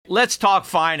Let's talk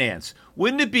finance.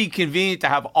 Wouldn't it be convenient to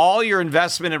have all your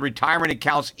investment and retirement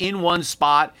accounts in one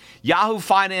spot? Yahoo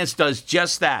Finance does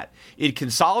just that. It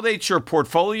consolidates your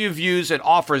portfolio views and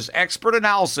offers expert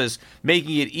analysis,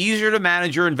 making it easier to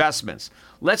manage your investments.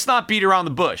 Let's not beat around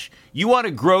the bush. You want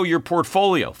to grow your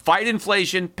portfolio, fight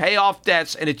inflation, pay off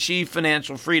debts, and achieve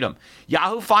financial freedom.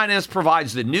 Yahoo Finance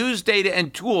provides the news, data,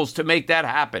 and tools to make that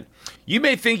happen. You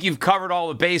may think you've covered all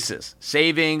the bases: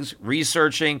 savings,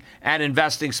 researching, and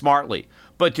investing smartly.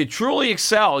 But to truly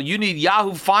excel, you need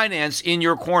Yahoo Finance in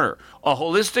your corner. A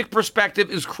holistic perspective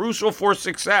is crucial for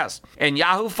success, and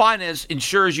Yahoo Finance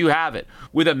ensures you have it.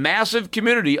 With a massive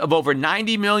community of over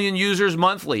 90 million users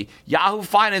monthly, Yahoo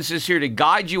Finance is here to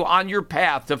guide you on your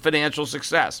path to financial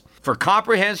success. For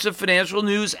comprehensive financial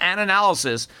news and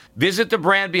analysis, visit the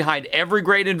brand behind every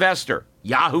great investor,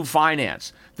 Yahoo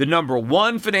Finance, the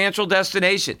 #1 financial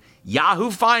destination,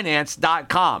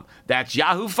 yahoofinance.com. That's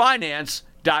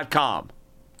yahoofinance.com.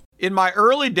 In my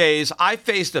early days, I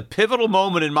faced a pivotal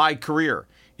moment in my career.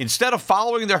 Instead of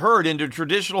following the herd into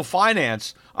traditional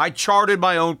finance, I charted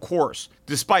my own course.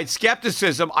 Despite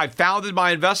skepticism, I founded my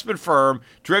investment firm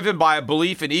driven by a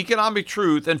belief in economic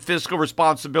truth and fiscal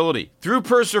responsibility. Through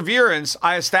perseverance,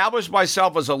 I established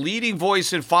myself as a leading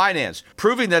voice in finance,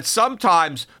 proving that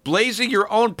sometimes blazing your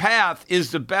own path is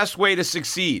the best way to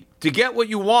succeed. To get what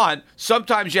you want,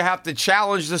 sometimes you have to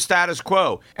challenge the status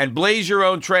quo and blaze your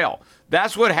own trail.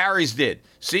 That's what Harry's did.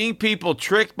 Seeing people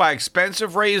tricked by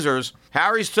expensive razors,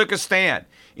 Harry's took a stand.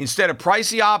 Instead of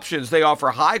pricey options, they offer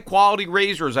high-quality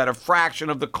razors at a fraction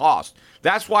of the cost.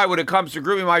 That's why when it comes to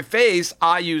grooming my face,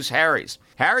 I use Harry's.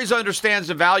 Harry's understands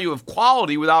the value of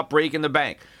quality without breaking the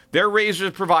bank. Their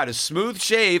razors provide a smooth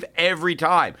shave every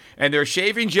time, and their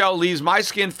shaving gel leaves my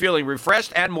skin feeling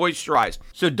refreshed and moisturized.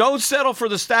 So don't settle for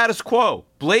the status quo.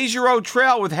 Blaze your own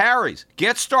trail with Harry's.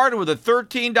 Get started with a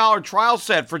 $13 trial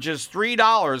set for just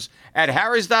 $3 at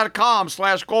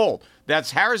harrys.com/gold.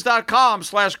 That's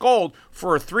harrys.com/gold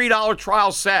for a $3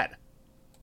 trial set.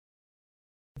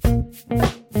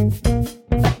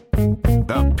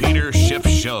 The Peter Schiff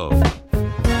Show.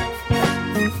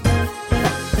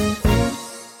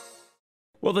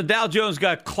 Well, the Dow Jones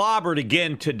got clobbered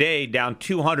again today, down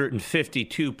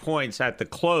 252 points at the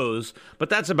close,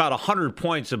 but that's about 100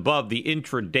 points above the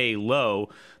intraday low.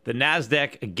 The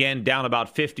NASDAQ, again, down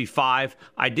about 55.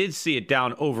 I did see it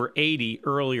down over 80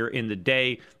 earlier in the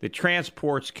day. The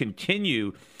transports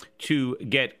continue to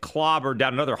get clobbered,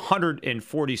 down another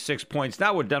 146 points.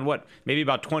 That would have done what? Maybe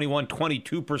about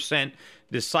 22%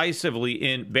 decisively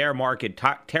in bear market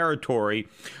territory.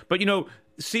 But, you know,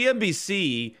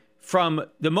 CNBC, from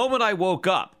the moment I woke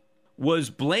up, was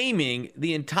blaming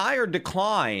the entire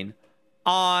decline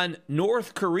on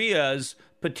North Korea's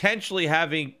potentially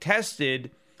having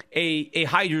tested a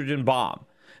hydrogen bomb.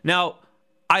 Now,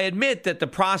 I admit that the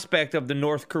prospect of the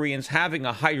North Koreans having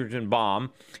a hydrogen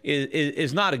bomb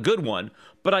is not a good one,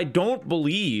 but I don't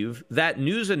believe that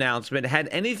news announcement had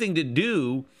anything to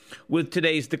do with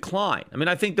today's decline. I mean,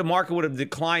 I think the market would have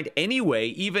declined anyway,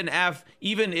 even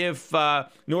if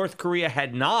North Korea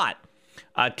had not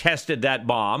tested that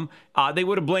bomb. They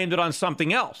would have blamed it on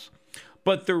something else.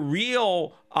 But the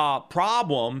real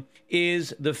problem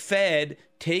is the Fed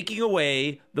taking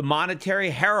away the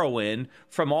monetary heroin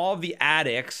from all of the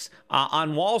addicts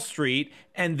on Wall Street,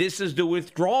 and this is the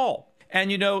withdrawal.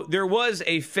 And, you know, there was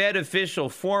a Fed official,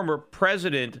 former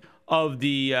president of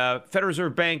the Federal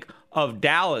Reserve Bank of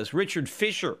Dallas, Richard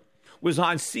Fisher, was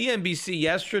on CNBC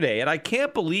yesterday, and I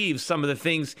can't believe some of the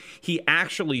things he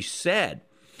actually said.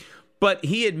 But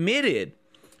he admitted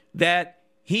that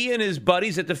he and his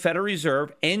buddies at the Federal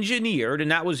Reserve engineered, and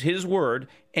that was his word,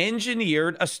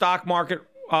 engineered a stock market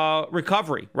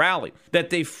recovery, rally, that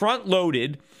they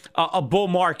front-loaded a bull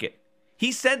market.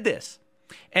 He said this,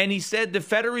 and he said the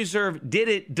Federal Reserve did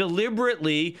it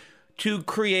deliberately to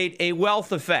create a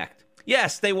wealth effect.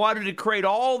 Yes, they wanted to create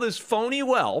all this phony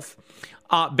wealth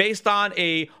based on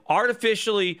a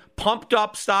artificially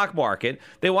pumped-up stock market.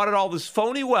 They wanted all this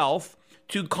phony wealth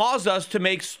to cause us to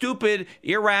make stupid,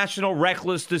 irrational,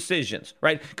 reckless decisions,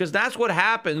 right? Because that's what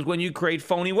happens when you create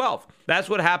phony wealth. That's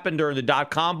what happened during the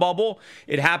dot-com bubble.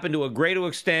 It happened to a greater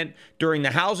extent during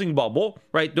the housing bubble,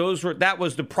 right? That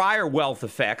was the prior wealth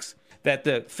effects that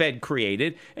the Fed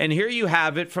created. And here you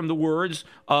have it from the words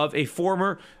of a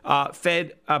former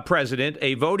Fed president,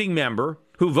 a voting member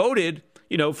who voted,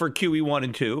 you know, for QE1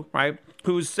 and 2, right?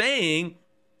 Who's saying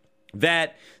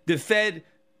that the Fed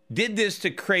did this to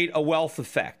create a wealth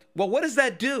effect. Well, what does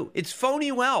that do? It's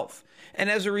phony wealth. And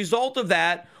as a result of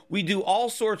that, we do all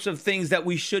sorts of things that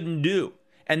we shouldn't do.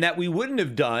 and that we wouldn't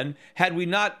have done had we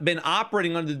not been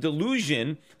operating under the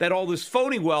delusion that all this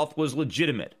phony wealth was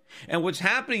legitimate. And what's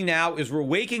happening now is we're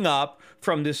waking up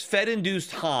from this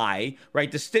Fed-induced high,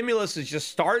 right? The stimulus is just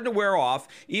starting to wear off.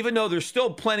 Even though there's still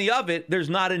plenty of it, there's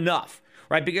not enough,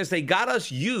 right? Because they got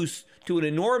us used to an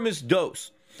enormous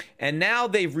dose. And now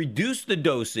they've reduced the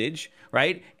dosage,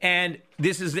 right? And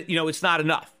this is, it's not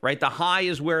enough, right? The high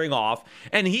is wearing off.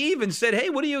 And he even said, hey,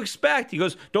 what do you expect? He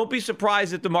goes, don't be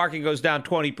surprised if the market goes down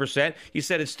 20%. He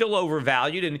said it's still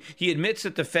overvalued, and he admits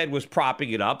that the Fed was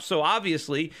propping it up. So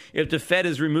obviously, if the Fed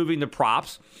is removing the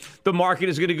props, the market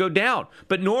is going to go down.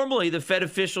 But normally, the Fed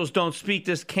officials don't speak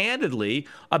this candidly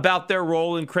about their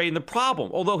role in creating the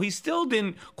problem, although he still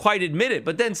didn't quite admit it.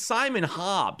 But then Simon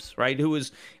Hobbs, right, who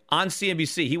was on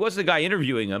CNBC. He wasn't the guy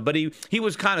interviewing him, but he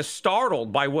was kind of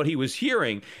startled by what he was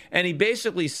hearing. And he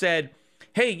basically said,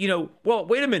 hey, well,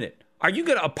 wait a minute. Are you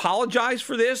going to apologize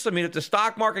for this? I mean, if the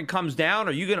stock market comes down,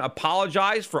 are you going to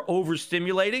apologize for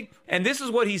overstimulating? And this is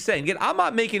what he's saying. Again, I'm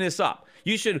not making this up.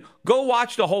 You should go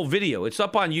watch the whole video. It's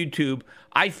up on YouTube.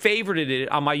 I favorited it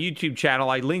on my YouTube channel.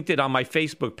 I linked it on my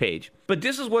Facebook page. But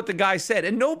this is what the guy said.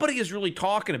 And nobody is really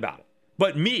talking about it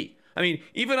but me. I mean,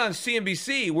 even on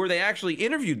CNBC, where they actually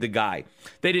interviewed the guy,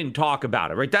 they didn't talk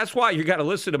about it, right? That's why you got to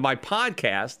listen to my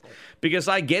podcast, because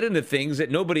I get into things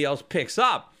that nobody else picks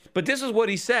up. But this is what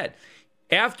he said.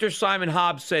 After Simon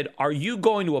Hobbs said, are you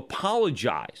going to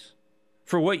apologize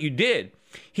for what you did?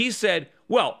 He said,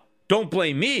 well, don't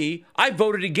blame me. I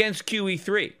voted against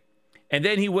QE3. And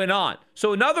then he went on.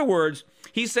 So in other words,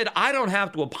 he said, I don't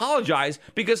have to apologize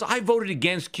because I voted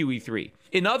against QE3.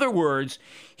 In other words,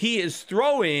 he is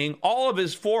throwing all of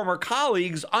his former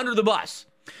colleagues under the bus,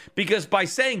 because by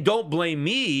saying, don't blame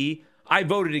me, I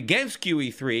voted against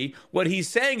QE3, what he's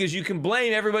saying is you can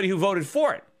blame everybody who voted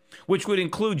for it, which would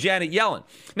include Janet Yellen.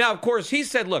 Now, of course, he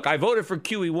said, look, I voted for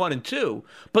QE1 and 2,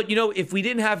 but, if we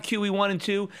didn't have QE1 and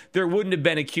 2, there wouldn't have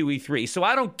been a QE3. So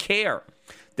I don't care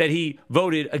that he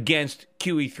voted against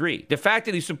QE3. The fact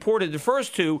that he supported the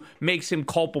first two makes him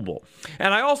culpable.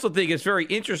 And I also think it's very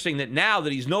interesting that now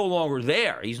that he's no longer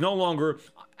there, he's no longer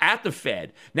at the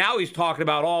Fed, now he's talking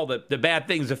about all the bad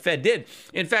things the Fed did.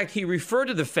 In fact, he referred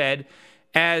to the Fed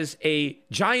as a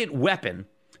giant weapon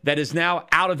that is now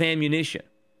out of ammunition.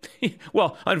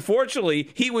 Well, unfortunately,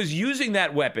 he was using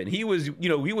that weapon. He was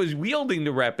wielding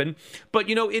the weapon, but,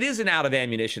 it isn't out of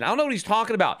ammunition. I don't know what he's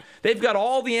talking about. They've got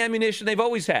all the ammunition they've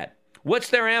always had. What's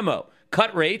their ammo?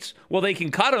 Cut rates? Well, they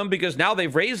can cut them because now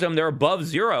they've raised them. They're above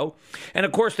zero. And,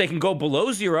 of course, they can go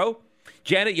below zero.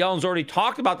 Janet Yellen's already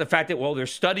talked about the fact that, well, they're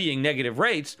studying negative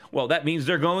rates. Well, that means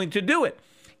they're going to do it.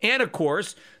 And, of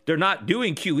course, they're not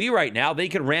doing QE right now. They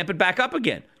can ramp it back up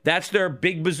again. That's their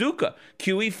big bazooka,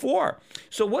 QE4.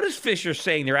 So what is Fisher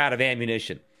saying they're out of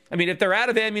ammunition? I mean, if they're out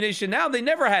of ammunition now, they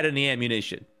never had any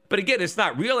ammunition. But again, it's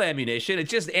not real ammunition. It's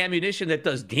just ammunition that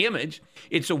does damage.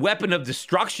 It's a weapon of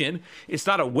destruction. It's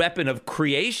not a weapon of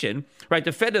creation, right?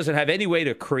 The Fed doesn't have any way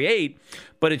to create,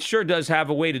 but it sure does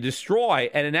have a way to destroy.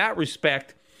 And in that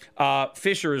respect,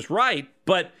 Fisher is right,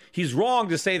 but he's wrong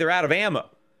to say they're out of ammo.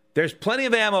 There's plenty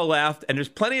of ammo left, and there's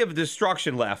plenty of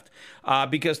destruction left,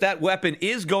 because that weapon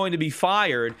is going to be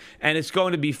fired, and it's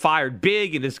going to be fired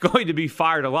big, and it's going to be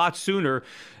fired a lot sooner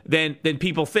than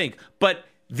people think. But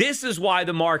this is why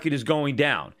the market is going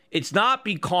down. It's not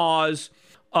because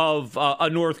of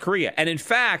North Korea. And in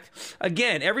fact,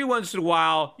 again, every once in a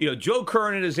while, Joe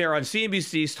Kernan is there on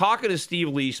CNBC, he's talking to Steve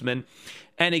Leishman.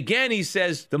 And again, he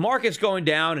says the market's going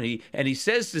down, and he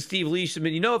says to Steve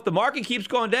Leishman, if the market keeps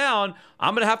going down,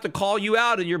 I'm going to have to call you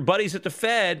out and your buddies at the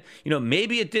Fed.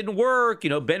 Maybe it didn't work.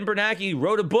 Ben Bernanke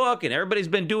wrote a book, and everybody's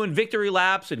been doing victory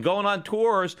laps and going on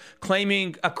tours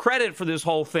claiming a credit for this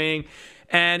whole thing.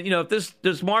 And, if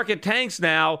this market tanks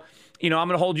now, I'm going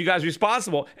to hold you guys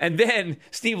responsible. And then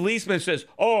Steve Leishman says,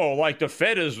 like the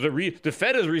Fed is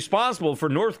responsible for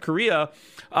North Korea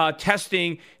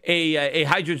testing a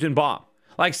hydrogen bomb.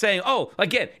 Like saying,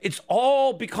 again, it's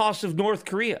all because of North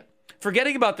Korea.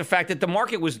 Forgetting about the fact that the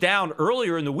market was down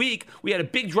earlier in the week. We had a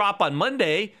big drop on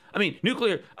Monday. I mean,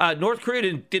 North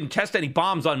Korea didn't test any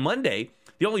bombs on Monday.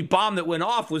 The only bomb that went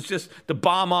off was just the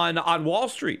bomb on Wall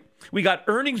Street. We got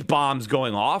earnings bombs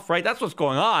going off, right? That's what's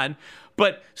going on.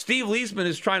 But Steve Leishman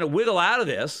is trying to wiggle out of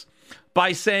this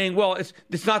by saying, well,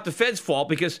 it's not the Fed's fault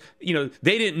because,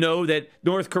 they didn't know that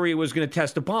North Korea was going to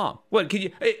test a bomb. Are they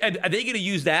going to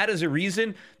use that as a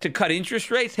reason to cut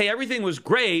interest rates? Hey, everything was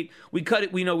great. We cut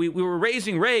it. We were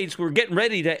raising rates. We were getting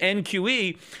ready to end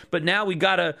QE, but now we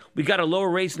gotta lower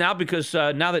rates now because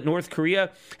now that North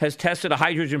Korea has tested a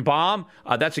hydrogen bomb,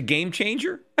 that's a game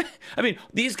changer. I mean,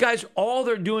 these guys, all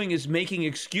they're doing is making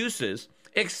excuses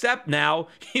Except now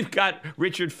you've got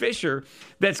Richard Fisher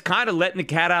that's kind of letting the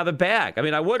cat out of the bag. I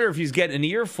mean, I wonder if he's getting an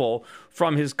earful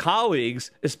from his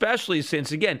colleagues, especially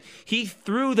since, again, he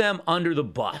threw them under the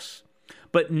bus.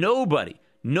 But nobody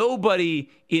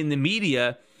in the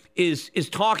media is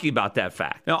talking about that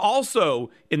fact. Now, also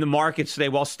in the markets today,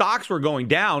 while stocks were going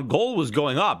down, gold was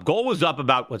going up. Gold was up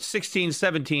about, $16,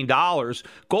 $17.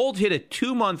 Gold hit a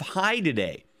 2-month high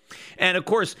today. And of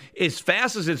course, as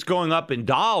fast as it's going up in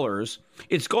dollars,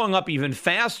 it's going up even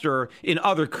faster in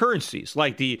other currencies,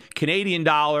 like the Canadian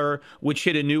dollar, which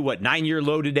hit a new, 9-year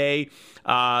low today,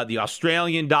 the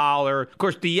Australian dollar. Of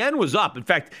course, the yen was up. In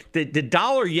fact, the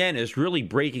dollar yen is really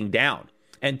breaking down.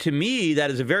 And to me, that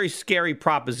is a very scary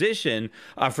proposition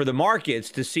for the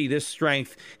markets to see this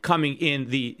strength coming in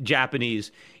the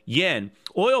Japanese yen.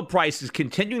 Oil prices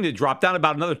continuing to drop down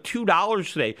about another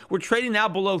 $2 today. We're trading now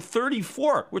below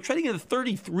 34. We're trading in the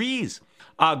 33s.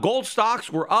 Gold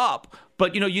stocks were up,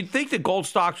 but you'd think that gold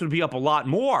stocks would be up a lot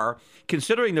more,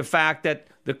 considering the fact that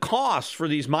the costs for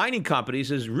these mining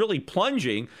companies is really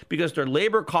plunging because their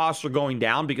labor costs are going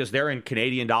down because they're in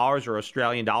Canadian dollars or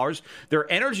Australian dollars. Their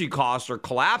energy costs are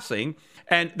collapsing,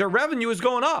 and their revenue is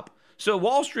going up. So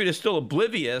Wall Street is still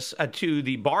oblivious to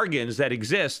the bargains that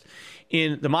exist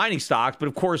in the mining stocks. But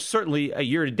of course, certainly a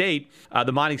year to date,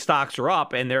 the mining stocks are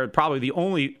up, and they're probably the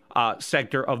only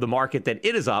sector of the market that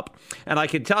it is up. And I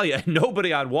can tell you,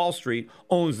 nobody on Wall Street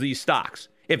owns these stocks.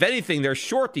 If anything, they're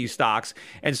short these stocks,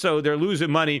 and so they're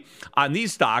losing money on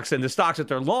these stocks, and the stocks that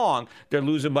they're long, they're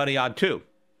losing money on too.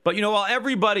 But, while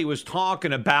everybody was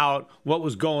talking about what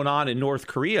was going on in North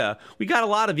Korea, we got a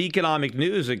lot of economic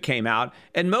news that came out,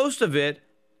 and most of it,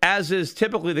 as is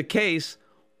typically the case,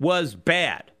 was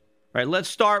bad. Right? Let's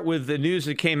start with the news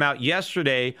that came out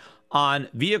yesterday on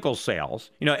vehicle sales.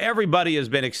 Everybody has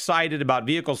been excited about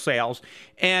vehicle sales,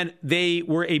 and they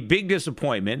were a big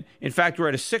disappointment. In fact, we're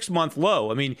at a 6-month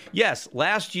low. I mean, yes,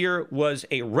 last year was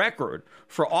a record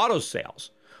for auto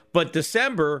sales, but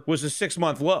December was a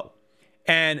 6-month low.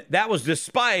 And that was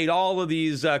despite all of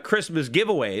these Christmas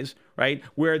giveaways, right,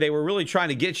 where they were really trying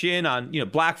to get you in on,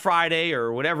 Black Friday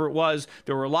or whatever it was.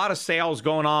 There were a lot of sales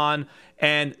going on,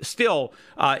 and still,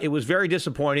 it was very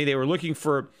disappointing. They were looking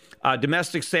for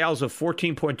domestic sales of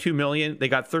 14.2 million. They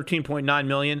got 13.9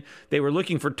 million. They were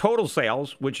looking for total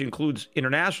sales, which includes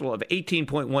international, of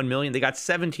 18.1 million. They got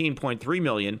 17.3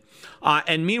 million.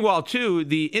 And meanwhile, too,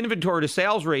 the inventory to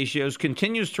sales ratios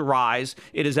continues to rise.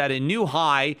 It is at a new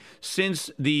high since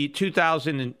the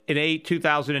 2008,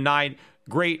 2009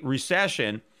 Great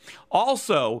Recession.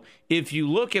 Also, if you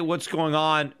look at what's going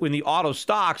on in the auto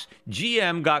stocks,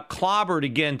 GM got clobbered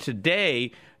again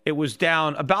today. It was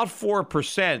down about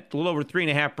 4%, a little over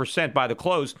 3.5% by the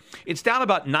close. It's down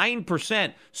about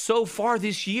 9% so far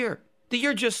this year. The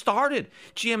year just started.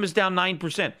 GM is down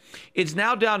 9%. It's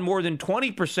now down more than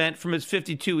 20% from its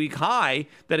 52-week high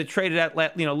that it traded at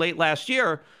late last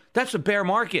year. That's a bear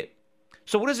market.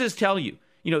 So what does this tell you?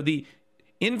 The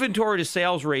inventory to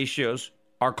sales ratios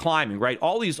are climbing, right?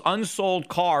 All these unsold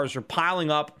cars are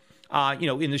piling up,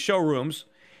 in the showrooms,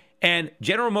 and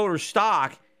General Motors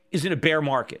stock is in a bear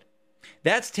market.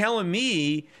 That's telling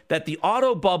me that the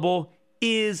auto bubble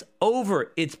is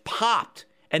over. It's popped.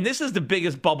 And this is the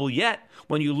biggest bubble yet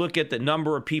when you look at the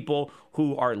number of people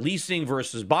who are leasing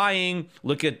versus buying,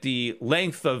 look at the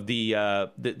length of the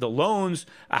loans,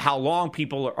 how long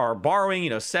people are borrowing,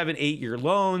 7-8 year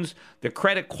loans, the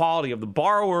credit quality of the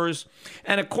borrowers.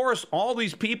 And of course, all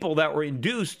these people that were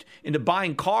induced into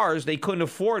buying cars they couldn't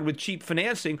afford with cheap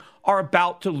financing are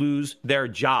about to lose their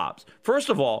jobs. First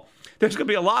of all, there's going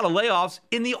to be a lot of layoffs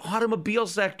in the automobile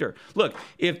sector. Look,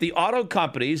 if the auto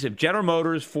companies, if General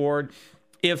Motors, Ford,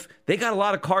 if they got a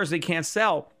lot of cars they can't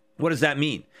sell, what does that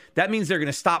mean? That means they're going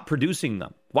to stop producing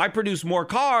them. Why produce more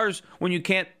cars when you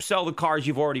can't sell the cars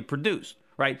you've already produced,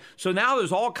 right? So now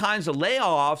there's all kinds of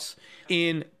layoffs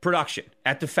in production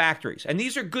at the factories. And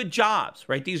these are good jobs,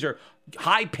 right? These are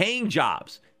high-paying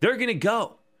jobs. They're going to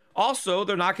go. Also,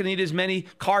 they're not going to need as many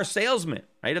car salesmen,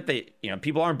 right? If they,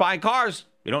 people aren't buying cars,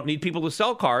 we don't need people to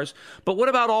sell cars. But what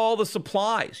about all the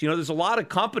supplies? There's a lot of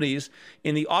companies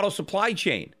in the auto supply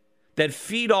chain that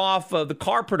feed off of the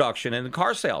car production and the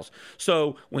car sales.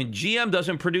 So when GM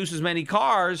doesn't produce as many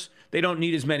cars, they don't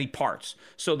need as many parts.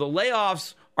 So the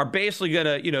layoffs are basically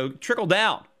going to, trickle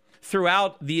down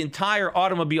throughout the entire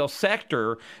automobile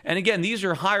sector. And again, these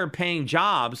are higher paying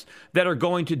jobs that are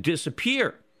going to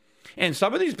disappear. And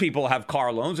some of these people have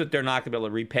car loans that they're not going to be able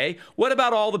to repay. What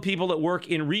about all the people that work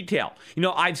in retail?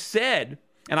 I've said,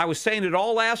 and I was saying it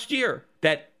all last year,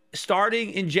 that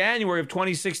starting in January of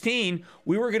 2016,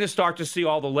 we were going to start to see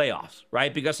all the layoffs,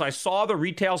 right? Because I saw the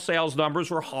retail sales numbers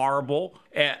were horrible,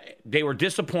 They were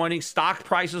disappointing. Stock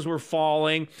prices were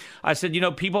falling. I said,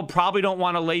 people probably don't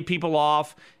want to lay people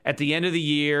off at the end of the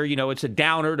year. It's a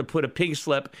downer to put a pig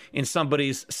slip in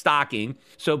somebody's stocking.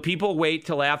 So people wait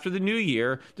till after the new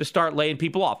year to start laying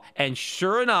people off. And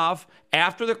sure enough,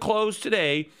 after the close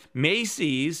today,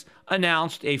 Macy's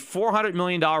announced a $400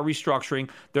 million restructuring.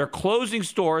 They're closing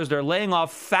stores. They're laying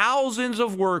off thousands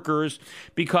of workers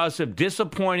because of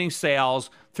disappointing sales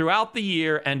throughout the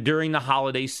year and during the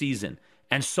holiday season.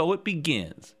 And so it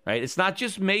begins, right? It's not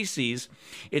just Macy's.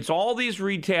 It's all these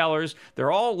retailers.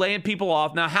 They're all laying people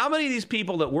off. Now, how many of these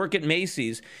people that work at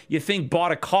Macy's you think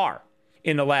bought a car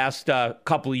in the last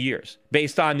couple of years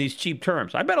based on these cheap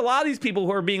terms? I bet a lot of these people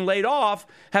who are being laid off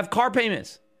have car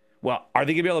payments. Well, are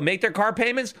they going to be able to make their car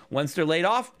payments once they're laid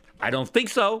off? I don't think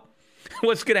so.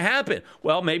 What's going to happen?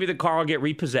 Well, maybe the car will get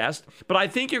repossessed, but I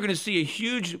think you're going to see a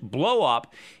huge blow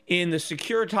up in the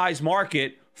securitized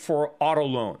market for auto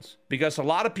loans because a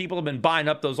lot of people have been buying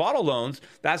up those auto loans.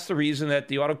 That's the reason that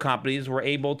the auto companies were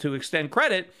able to extend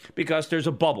credit because there's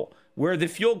a bubble. Where the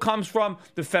fuel comes from,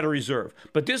 the Federal Reserve.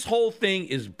 But this whole thing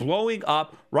is blowing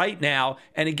up right now.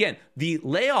 And again, the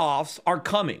layoffs are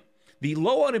coming. The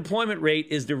low unemployment rate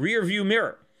is the rearview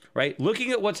mirror, right? Looking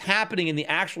at what's happening in the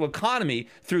actual economy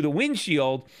through the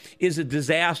windshield is a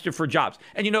disaster for jobs.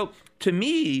 And, to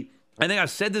me, I think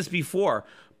I've said this before,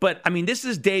 but I mean, this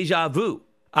is deja vu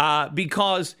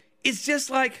because it's just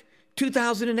like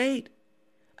 2008.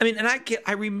 I mean, and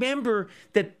I remember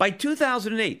that by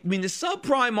 2008, the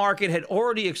subprime market had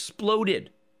already exploded.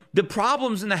 The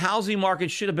problems in the housing market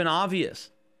should have been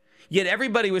obvious. Yet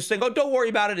everybody was saying, oh, don't worry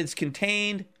about it. It's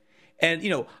contained. And,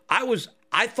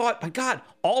 I thought, my God,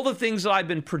 all the things that I've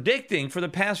been predicting for the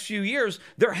past few years,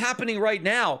 they're happening right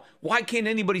now. Why can't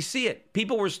anybody see it?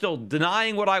 People were still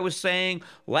denying what I was saying,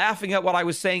 laughing at what I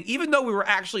was saying, even though we were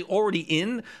actually already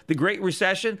in the Great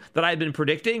Recession that I had been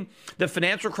predicting. The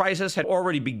financial crisis had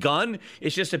already begun.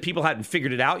 It's just that people hadn't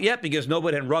figured it out yet because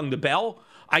nobody had rung the bell.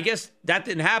 I guess that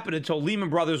didn't happen until Lehman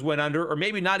Brothers went under, or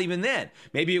maybe not even then.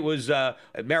 Maybe it was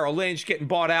Merrill Lynch getting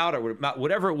bought out or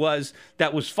whatever it was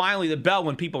that was finally the bell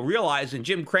when people realized, and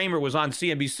Jim Cramer was on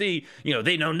CNBC,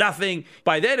 they know nothing.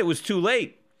 By then it was too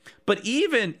late. But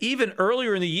even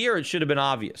earlier in the year, it should have been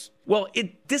obvious. Well,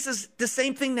 this is the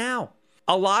same thing now.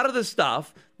 A lot of the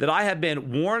stuff that I have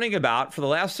been warning about for the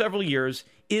last several years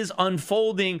is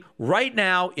unfolding right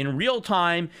now in real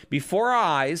time before our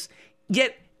eyes,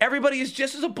 yet everybody is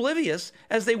just as oblivious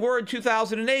as they were in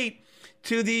 2008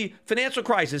 to the financial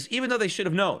crisis, even though they should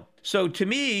have known. So to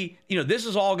me, this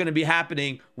is all going to be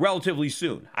happening relatively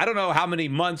soon. I don't know how many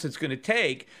months it's going to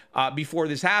take before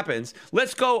this happens.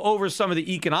 Let's go over some of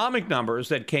the economic numbers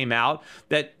that came out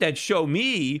that show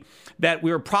me that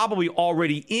we're probably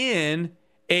already in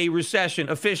a recession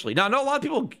officially. Now, I know a lot of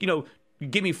people,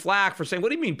 give me flack for saying, what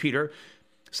do you mean, Peter?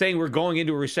 Saying we're going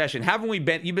into a recession. Haven't we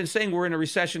been? You've been saying we're in a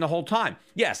recession the whole time.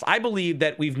 Yes, I believe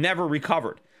that we've never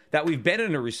recovered, that we've been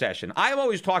in a recession. I am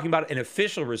always talking about an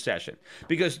official recession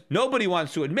because nobody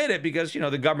wants to admit it because,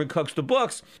 the government cooks the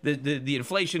books. The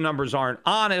inflation numbers aren't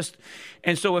honest.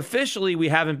 And so officially, we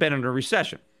haven't been in a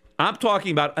recession. I'm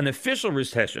talking about an official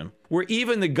recession where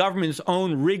even the government's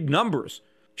own rigged numbers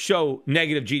show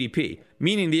negative GDP,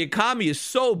 meaning the economy is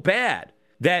so bad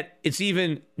that it's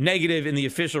even negative in the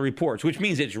official reports, which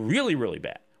means it's really, really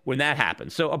bad when that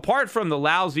happens. So apart from the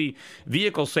lousy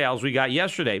vehicle sales we got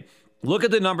yesterday, look at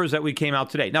the numbers that we came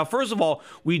out today. Now, first of all,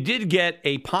 we did get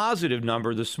a positive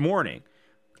number this morning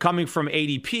coming from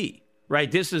ADP,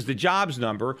 right? This is the jobs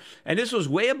number, and this was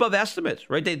way above estimates,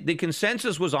 right? The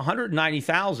consensus was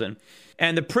 190,000,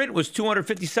 and the print was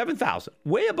 257,000,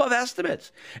 way above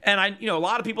estimates. And a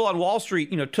lot of people on Wall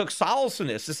Street, took solace in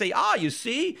this to say, you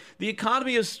see, the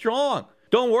economy is strong.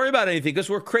 Don't worry about anything because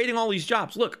we're creating all these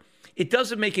jobs. Look, it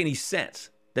doesn't make any sense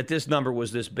that this number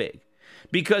was this big.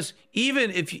 Because even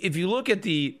if you look at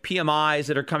the PMIs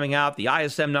that are coming out, the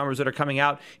ISM numbers that are coming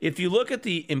out, if you look at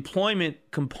the employment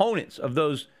components of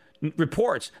those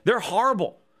reports, they're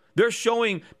horrible. They're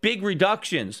showing big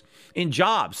reductions in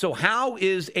jobs. So how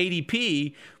is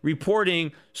ADP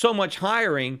reporting so much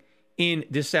hiring in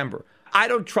December? I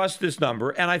don't trust this number.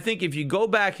 And I think if you go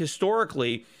back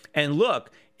historically and look,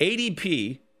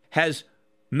 ADP has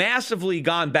massively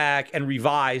gone back and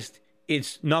revised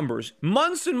its numbers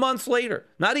months and months later,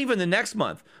 not even the next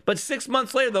month, but 6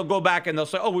 months later, they'll go back and they'll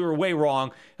say, oh, we were way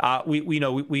wrong.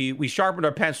 We sharpened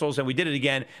our pencils and we did it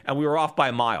again and we were off by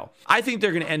a mile. I think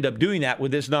they're going to end up doing that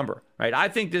with this number, right? I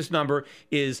think this number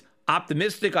is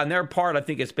optimistic on their part. I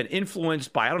think it's been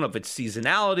influenced by, I don't know if it's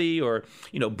seasonality or,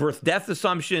 birth death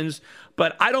assumptions,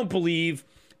 but I don't believe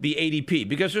the ADP,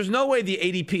 because there's no way the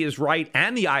ADP is right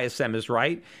and the ISM is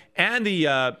right and the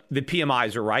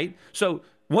PMIs are right. So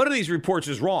one of these reports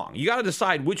is wrong. You got to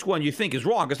decide which one you think is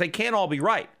wrong, because they can't all be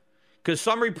right. Because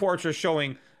some reports are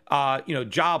showing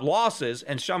job losses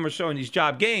and some are showing these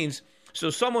job gains. So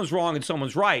someone's wrong and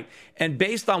someone's right. And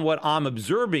based on what I'm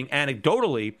observing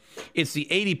anecdotally, it's the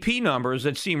ADP numbers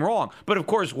that seem wrong. But of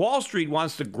course, Wall Street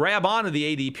wants to grab onto the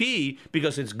ADP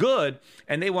because it's good,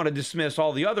 and they want to dismiss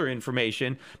all the other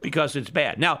information because it's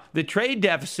bad. Now, the trade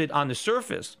deficit on the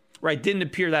surface, right, didn't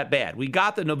appear that bad. We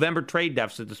got the November trade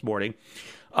deficit this morning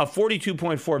of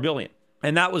 $42.4 billion.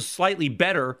 And that was slightly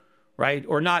better, right,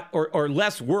 or not, or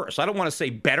less worse. I don't want to say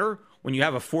better. When you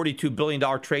have a $42 billion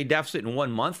trade deficit in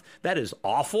 1 month, that is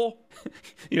awful.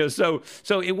 So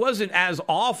it wasn't as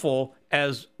awful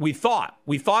as we thought.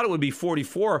 We thought it would be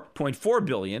 $44.4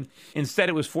 billion. Instead,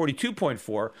 it was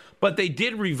 $42.4. But they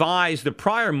did revise the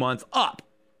prior month up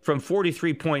from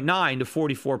 43.9 to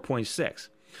 44.6.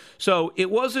 So it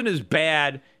wasn't as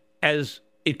bad as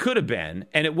it could have been,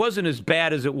 and it wasn't as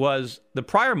bad as it was the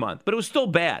prior month, but it was still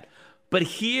bad. But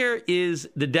here is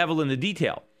the devil in the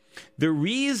detail. The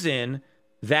reason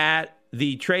that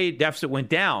the trade deficit went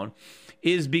down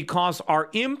is because our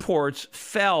imports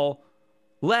fell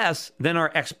less than our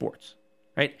exports,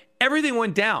 right? Everything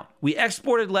went down. We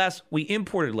exported less, we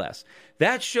imported less.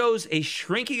 That shows a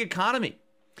shrinking economy.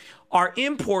 Our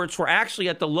imports were actually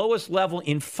at the lowest level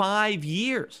in 5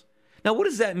 years. Now, what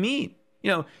does that mean?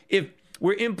 If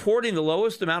we're importing the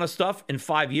lowest amount of stuff in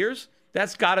 5 years,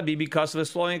 that's got to be because of a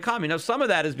slowing economy. Now, some of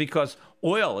that is because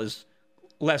oil is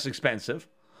less expensive.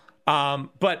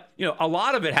 But a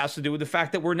lot of it has to do with the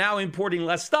fact that we're now importing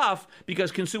less stuff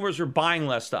because consumers are buying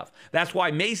less stuff. That's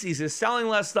why Macy's is selling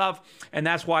less stuff, and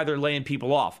that's why they're laying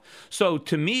people off. So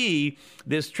to me,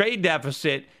 this trade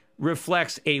deficit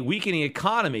reflects a weakening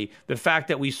economy, the fact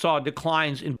that we saw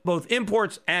declines in both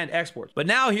imports and exports. But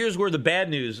now here's where the bad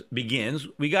news begins.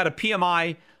 We got a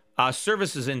PMI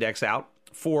services index out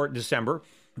for December.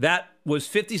 That was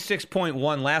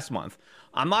 56.1 last month.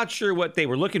 I'm not sure what they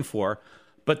were looking for,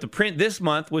 but the print this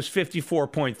month was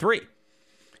 54.3.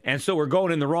 And so we're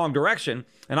going in the wrong direction.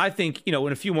 And I think, in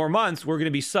a few more months, we're going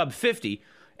to be sub 50.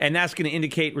 And that's going to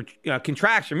indicate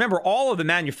contraction. Remember, all of the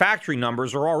manufacturing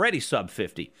numbers are already sub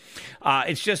 50.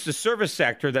 It's just the service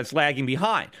sector that's lagging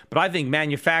behind. But I think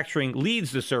manufacturing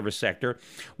leads the service sector.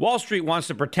 Wall Street wants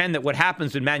to pretend that what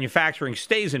happens in manufacturing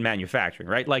stays in manufacturing,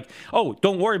 right? Like, oh,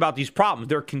 don't worry about these problems.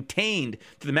 They're contained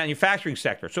to the manufacturing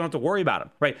sector, so don't have to worry about them,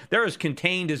 right? They're as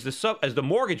contained as the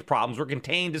mortgage problems were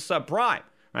contained to subprime,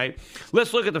 right?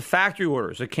 Let's look at the factory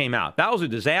orders that came out. That was a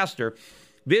disaster.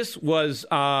 This was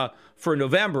for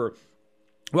November.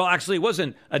 Well, actually, it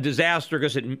wasn't a disaster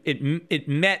because it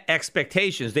met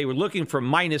expectations. They were looking for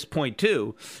minus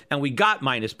 0.2, and we got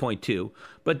minus 0.2.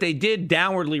 But they did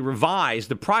downwardly revise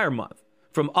the prior month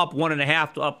from up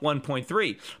 1.5 to up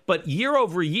 1.3. But year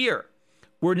over year,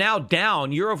 we're now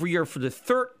down year over year for the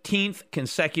 13th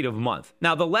consecutive month.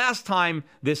 Now, the last time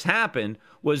this happened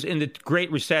was in the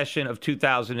Great Recession of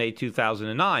 2008,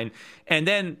 2009. And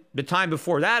then the time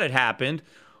before that had happened,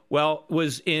 well,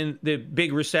 was in the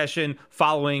big recession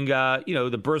following,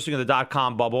 the bursting of the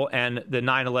dot-com bubble and the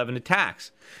 9/11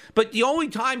 attacks. But the only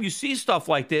time you see stuff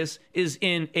like this is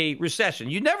in a recession.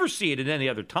 You never see it at any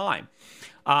other time.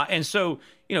 And so,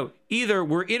 either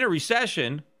we're in a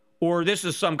recession or this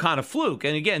is some kind of fluke.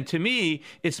 And again, to me,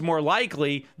 it's more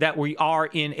likely that we are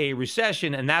in a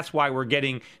recession, and that's why we're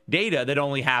getting data that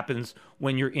only happens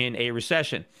when you're in a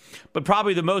recession. But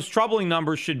probably the most troubling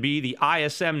number should be the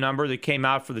ISM number that came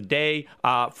out for the day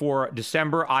for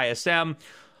December. ISM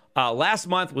last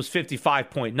month was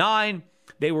 55.9.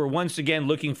 They were once again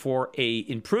looking for a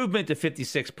improvement to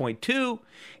 56.2.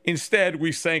 Instead,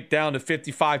 we sank down to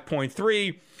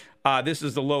 55.3. This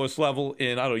is the lowest level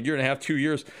in, a year and a half, 2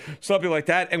 years, something like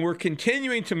that. And we're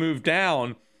continuing to move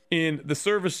down in the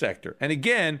service sector. And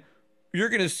again, you're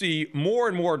going to see more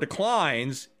and more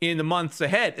declines in the months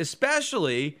ahead,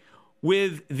 especially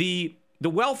with the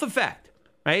wealth effect,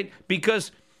 right?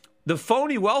 Because the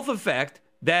phony wealth effect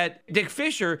that Dick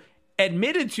Fisher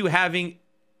admitted to having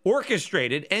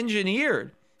orchestrated,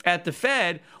 engineered at the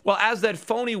Fed, well, as that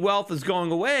phony wealth is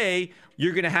going away,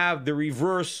 you're going to have the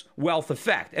reverse wealth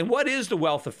effect. And what is the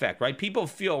wealth effect, right? People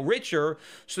feel richer,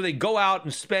 so they go out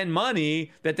and spend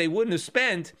money that they wouldn't have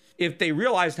spent if they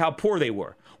realized how poor they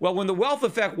were. Well, when the wealth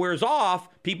effect wears off,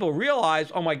 people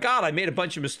realize, oh my God, I made a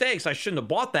bunch of mistakes. I shouldn't have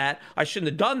bought that. I shouldn't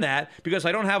have done that because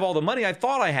I don't have all the money I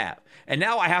thought I have. And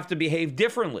now I have to behave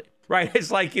differently, right?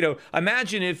 It's like,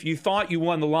 imagine if you thought you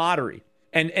won the lottery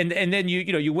and then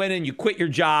you went in, you quit your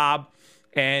job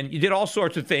and you did all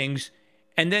sorts of things.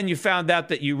 and then you found out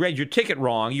that you read your ticket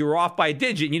wrong, you were off by a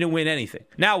digit, and you didn't win anything.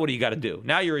 Now what do you got to do?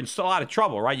 Now you're in a lot of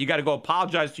trouble, right? You got to go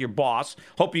apologize to your boss,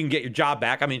 hope you can get your job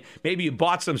back. I mean, maybe you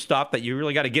bought some stuff that you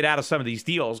really got to get out of some of these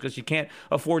deals because you can't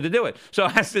afford to do it. So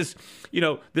as this,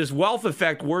 this wealth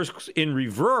effect works in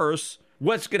reverse,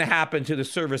 what's going to happen to the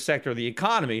service sector of the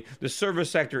economy? The service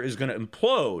sector is going to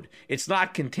implode. It's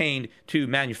not contained to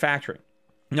manufacturing.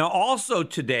 Now, also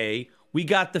today, we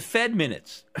got the Fed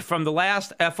minutes from the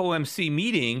last FOMC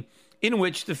meeting in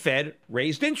which the Fed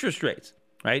raised interest rates,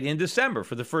 right, in December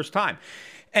for the first time.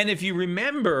 And if you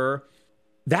remember,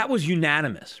 that was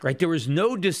unanimous, right? There was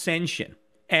no dissension.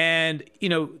 And,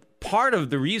 part of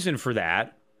the reason for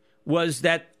that was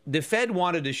that the Fed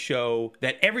wanted to show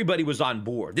that everybody was on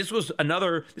board. This was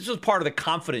part of the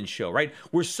confidence show, right?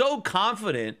 We're so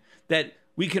confident that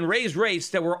we can raise rates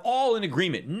that we're all in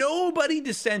agreement. Nobody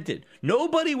dissented.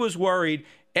 Nobody was worried.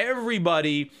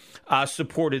 Everybody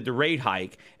supported the rate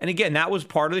hike. And again, that was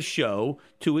part of the show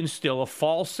to instill a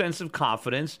false sense of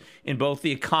confidence in both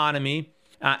the economy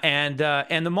and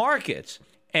the markets.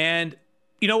 And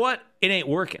you know what? It ain't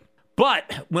working.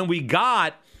 But when we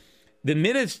got the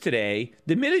minutes today,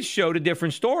 the minutes showed a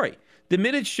different story. The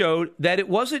minutes showed that it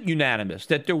wasn't unanimous,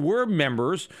 that there were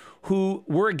members who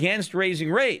were against raising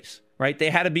rates. Right?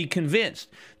 They had to be convinced.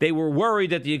 They were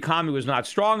worried that the economy was not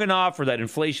strong enough or that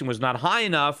inflation was not high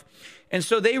enough. And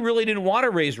so they really didn't want to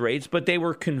raise rates, but they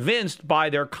were convinced by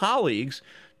their colleagues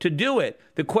to do it.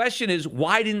 The question is,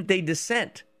 why didn't they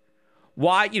dissent?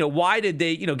 Why did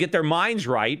they, get their minds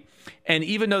right? And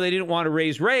even though they didn't want to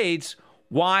raise rates,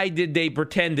 why did they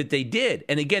pretend that they did?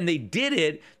 And again, they did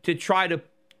it to try to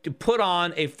put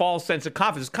on a false sense of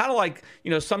confidence. It's kind of like,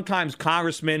 sometimes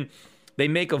congressmen, they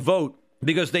make a vote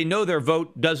because they know their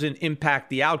vote doesn't impact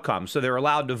the outcome. So they're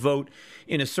allowed to vote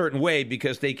in a certain way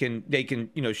because they can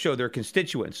show their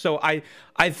constituents. So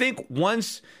I think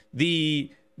once the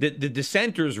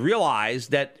dissenters realized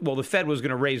that, the Fed was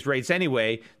going to raise rates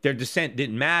anyway, their dissent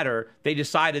didn't matter. They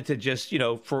decided to just,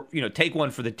 take one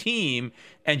for the team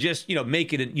and just,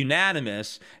 make it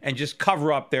unanimous and just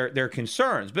cover up their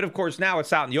concerns. But of course, now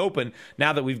it's out in the open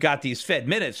now that we've got these Fed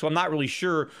minutes. So I'm not really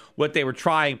sure what they were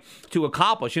trying to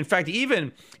accomplish. In fact,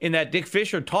 even in that Dick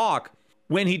Fisher talk,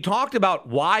 when he talked about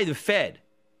why the Fed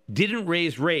didn't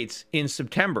raise rates in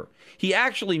September, he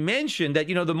actually mentioned that,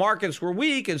 the markets were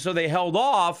weak and so they held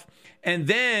off, and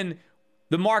then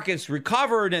the markets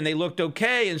recovered and they looked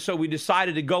okay, and so we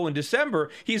decided to go in December.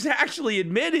 He's actually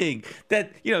admitting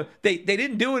that, they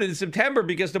didn't do it in September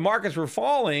because the markets were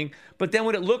falling, but then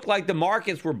when it looked like the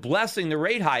markets were blessing the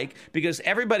rate hike because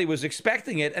everybody was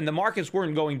expecting it and the markets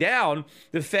weren't going down,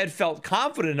 the Fed felt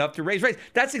confident enough to raise rates.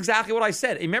 That's exactly what I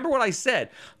said. Remember what I said?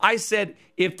 I said,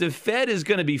 if the Fed is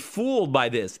going to be fooled by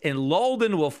this and lulled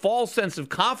into a false sense of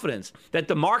confidence that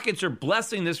the markets are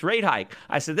blessing this rate hike,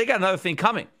 I said, they got another thing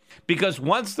coming. Because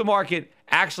once the market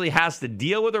actually has to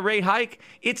deal with a rate hike,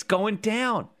 it's going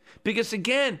down. Because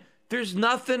again, there's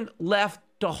nothing left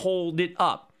to hold it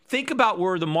up. Think about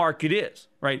where the market is,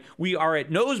 right? We are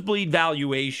at nosebleed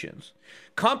valuations.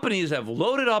 Companies have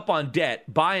loaded up on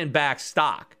debt, buying back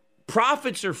stock.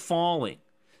 Profits are falling.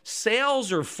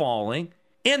 Sales are falling.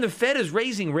 And the Fed is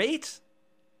raising rates?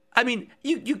 I mean,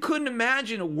 you couldn't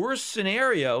imagine a worse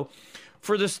scenario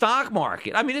for the stock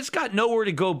market. I mean, it's got nowhere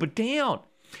to go but down.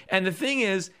 And the thing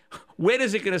is, when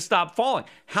is it going to stop falling?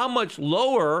 How much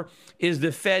lower is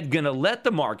the Fed going to let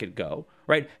the market go,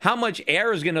 right? How much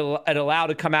air is going to allow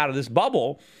to come out of this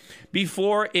bubble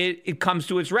before it comes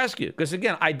to its rescue? Because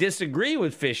again, I disagree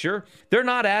with Fisher. They're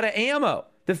not out of ammo.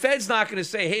 The Fed's not going to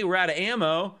say, hey, we're out of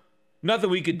ammo. Nothing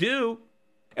we could do.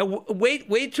 And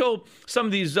wait till some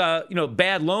of these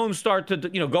bad loans start to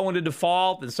go into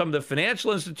default, and some of the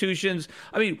financial institutions.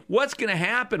 I mean, what's going to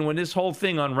happen when this whole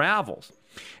thing unravels?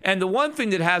 And the one thing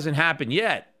that hasn't happened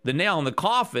yet, the nail in the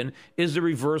coffin, is the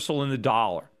reversal in the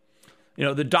dollar.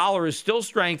 The dollar is still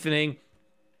strengthening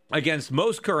against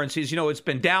most currencies. It's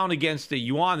been down against the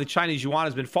yuan. The Chinese yuan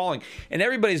has been falling. And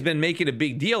everybody's been making a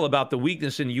big deal about the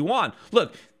weakness in the yuan.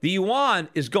 Look, the yuan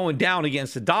is going down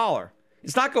against the dollar.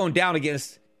 It's not going down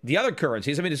against the other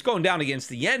currencies. I mean, it's going down against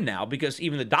the yen now because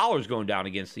even the dollar is going down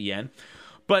against the yen.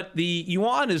 But the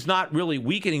yuan is not really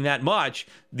weakening that much.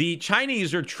 The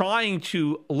Chinese are trying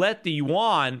to let the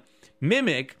yuan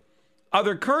mimic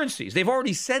other currencies. They've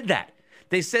already said that.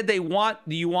 They said they want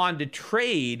the yuan to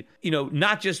trade,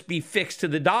 not just be fixed to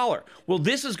the dollar. Well,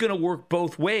 this is going to work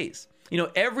both ways.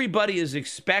 Everybody is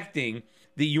expecting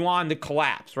the yuan to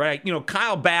collapse, right?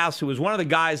 Kyle Bass, who was one of the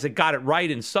guys that got it right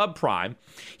in subprime,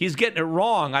 he's getting it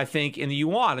wrong, I think, in the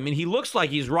yuan. I mean, he looks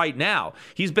like he's right now.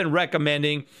 He's been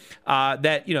recommending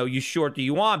that, you short the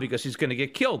yuan because he's going to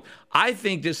get killed. I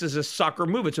think this is a sucker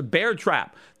move. It's a bear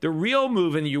trap. The real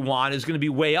move in the yuan is going to be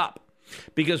way up.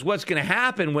 Because what's going to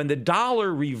happen when the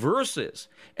dollar reverses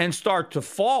and start to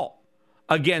fall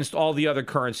against all the other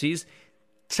currencies,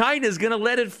 China's going to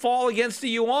let it fall against the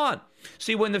yuan.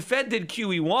 See, when the Fed did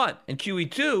QE1 and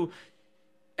QE2,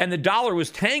 and the dollar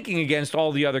was tanking against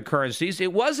all the other currencies,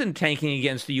 it wasn't tanking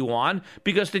against the yuan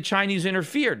because the Chinese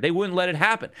interfered. They wouldn't let it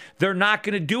happen. They're not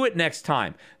going to do it next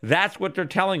time. That's what they're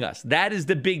telling us. That is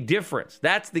the big difference.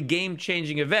 That's the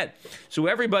game-changing event. So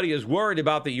everybody is worried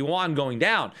about the yuan going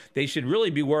down. They should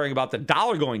really be worrying about the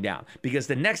dollar going down, because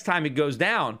the next time it goes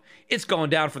down, it's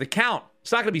going down for the count.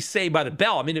 It's not going to be saved by the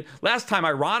bell. I mean, last time,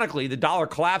 ironically, the dollar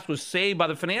collapse was saved by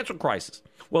the financial crisis.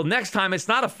 Well, next time, it's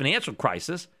not a financial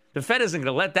crisis. The Fed isn't going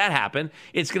to let that happen.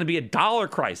 It's going to be a dollar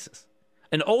crisis.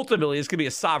 And ultimately, it's going to be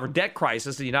a sovereign debt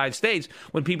crisis in the United States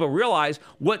when people realize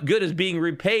what good is being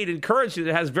repaid in currency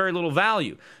that has very little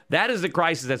value. That is the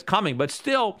crisis that's coming. But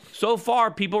still, so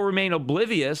far, people remain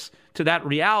oblivious to that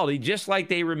reality, just like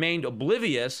they remained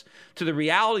oblivious to the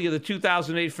reality of the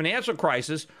 2008 financial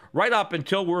crisis right up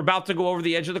until we're about to go over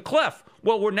the edge of the cliff.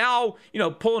 Well, we're now,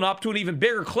 pulling up to an even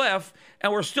bigger cliff,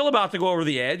 and we're still about to go over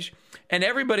the edge. And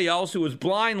everybody else who was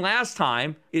blind last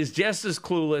time is just as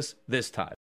clueless this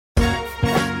time.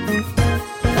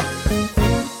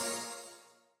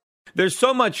 There's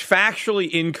so much factually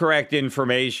incorrect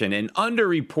information and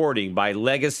underreporting by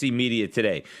legacy media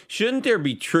today. Shouldn't there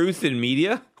be truth in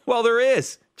media? Well, there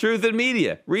is. Truth in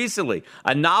Media. Recently,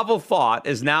 a novel thought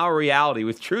is now a reality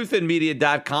with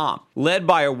truthinmedia.com. Led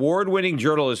by award-winning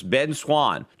journalist Ben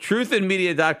Swan,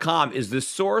 truthinmedia.com is the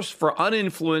source for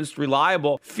uninfluenced,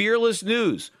 reliable, fearless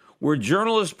news, where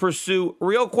journalists pursue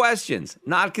real questions,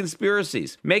 not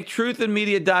conspiracies. Make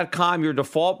truthinmedia.com your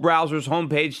default browser's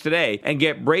homepage today and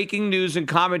get breaking news and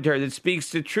commentary that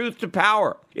speaks the truth to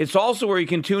power. It's also where you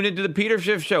can tune into the Peter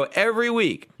Schiff Show every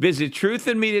week. Visit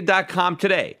truthinmedia.com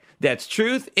today. That's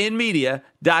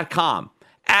truthinmedia.com.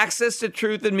 Access the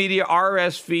Truth in Media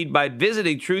RSS feed by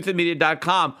visiting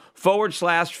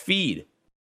truthinmedia.com/feed.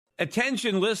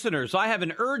 Attention listeners, I have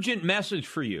an urgent message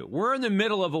for you. We're in the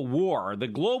middle of a war. The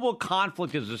global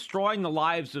conflict is destroying the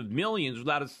lives of millions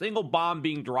without a single bomb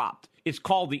being dropped. It's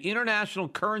called the International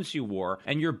Currency War,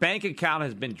 and your bank account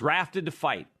has been drafted to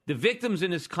fight. The victims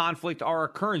in this conflict are our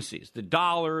currencies, the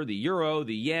dollar, the euro,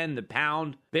 the yen, the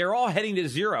pound. They are all heading to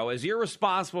zero as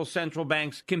irresponsible central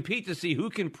banks compete to see who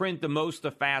can print the most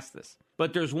the fastest.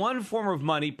 But there's one form of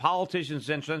money politicians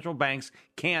and central banks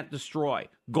can't destroy: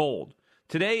 gold.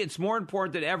 Today, it's more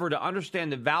important than ever to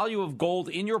understand the value of gold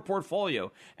in your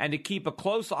portfolio and to keep a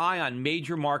close eye on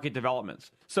major market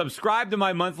developments. Subscribe to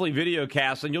my monthly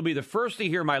videocast and you'll be the first to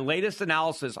hear my latest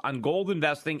analysis on gold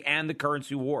investing and the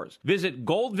currency wars. Visit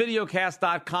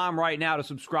goldvideocast.com right now to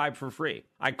subscribe for free.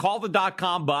 I call the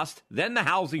dot-com bust, then the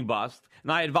housing bust,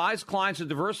 and I advise clients to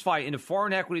diversify into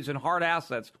foreign equities and hard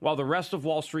assets while the rest of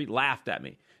Wall Street laughed at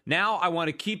me. Now I want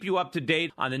to keep you up to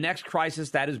date on the next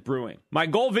crisis that is brewing. My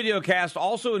Gold Videocast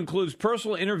also includes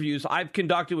personal interviews I've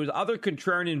conducted with other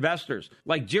contrarian investors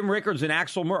like Jim Rickards and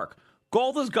Axel Merck.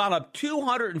 Gold has gone up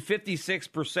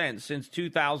 256% since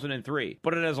 2003,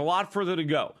 but it has a lot further to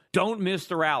go. Don't miss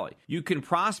the rally. You can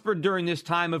prosper during this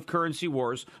time of currency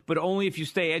wars, but only if you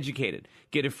stay educated.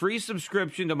 Get a free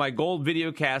subscription to my Gold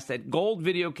Videocast at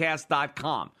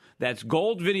goldvideocast.com. That's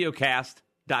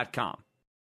goldvideocast.com.